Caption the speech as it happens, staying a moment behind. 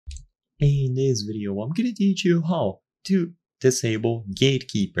In this video, I'm going to teach you how to disable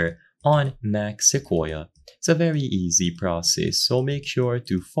Gatekeeper on Mac Sequoia. It's a very easy process, so make sure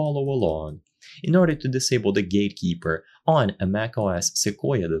to follow along. In order to disable the Gatekeeper on a macOS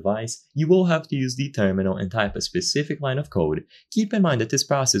Sequoia device, you will have to use the terminal and type a specific line of code. Keep in mind that this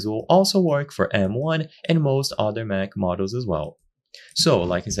process will also work for M1 and most other Mac models as well. So,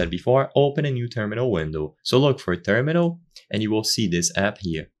 like I said before, open a new terminal window. So look for terminal and you will see this app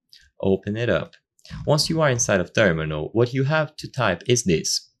here. Open it up. Once you are inside of terminal, what you have to type is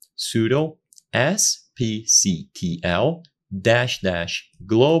this: sudo spctl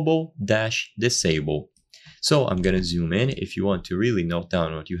global disable. So I'm gonna zoom in if you want to really note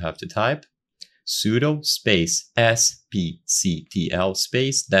down what you have to type. Sudo space spctl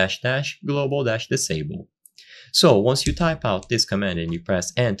space global disable. So once you type out this command and you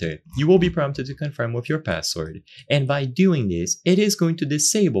press enter, you will be prompted to confirm with your password. And by doing this, it is going to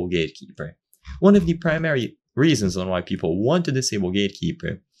disable Gatekeeper. One of the primary reasons on why people want to disable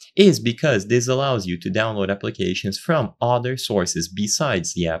Gatekeeper is because this allows you to download applications from other sources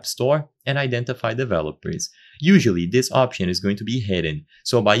besides the App Store and identify developers. Usually this option is going to be hidden,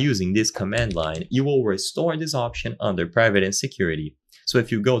 so by using this command line, you will restore this option under private and security. So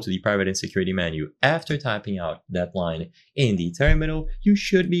if you go to the private and security menu after typing out that line in the terminal, you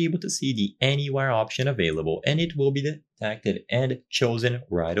should be able to see the anywhere option available and it will be detected and chosen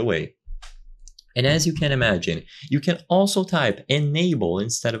right away. And as you can imagine, you can also type enable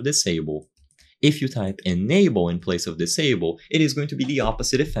instead of disable. If you type enable in place of disable, it is going to be the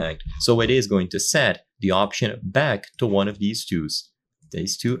opposite effect. So it is going to set the option back to one of these two,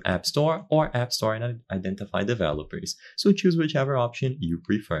 App Store or App Store and identify developers. So choose whichever option you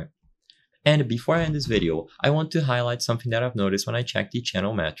prefer. And before I end this video, I want to highlight something that I've noticed when I check the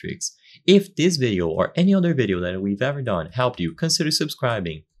channel metrics. If this video or any other video that we've ever done helped you, consider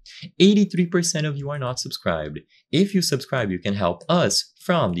subscribing. 83% of you are not subscribed. If you subscribe, you can help us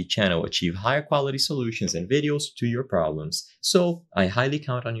from the channel achieve higher quality solutions and videos to your problems. So I highly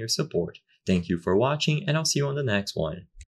count on your support. Thank you for watching and I'll see you on the next one.